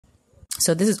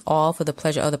So this is all for the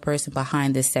pleasure of the person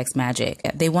behind this sex magic.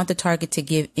 They want the target to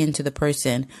give in to the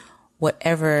person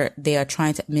whatever they are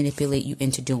trying to manipulate you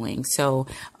into doing. So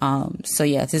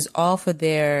yeah, this is all for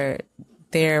their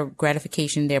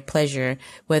gratification, their pleasure,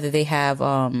 whether they have,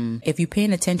 if you're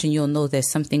paying attention, you'll know there's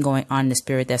something going on in the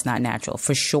spirit that's not natural,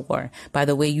 for sure, by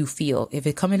the way you feel. If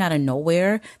it's coming out of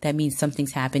nowhere, that means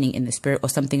something's happening in the spirit, or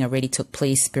something already took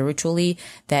place spiritually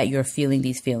that you're feeling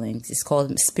these feelings. It's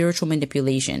called spiritual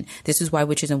manipulation. This is why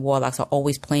witches and warlocks are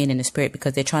always playing in the spirit,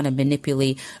 because they're trying to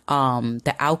manipulate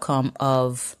the outcome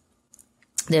of,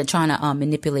 they're trying to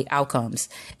manipulate outcomes,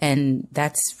 and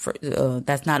that's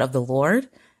not of the Lord.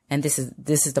 And this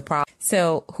is the problem.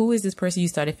 So who is this person you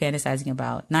started fantasizing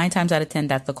about? 9 times out of 10,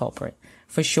 that's the culprit,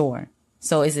 for sure.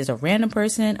 So is it a random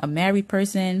person, a married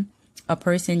person, a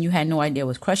person you had no idea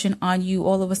was crushing on you?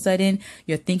 All of a sudden,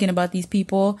 you're thinking about these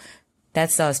people.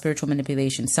 That's spiritual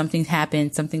manipulation. Something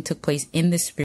happened. Something took place in the spirit.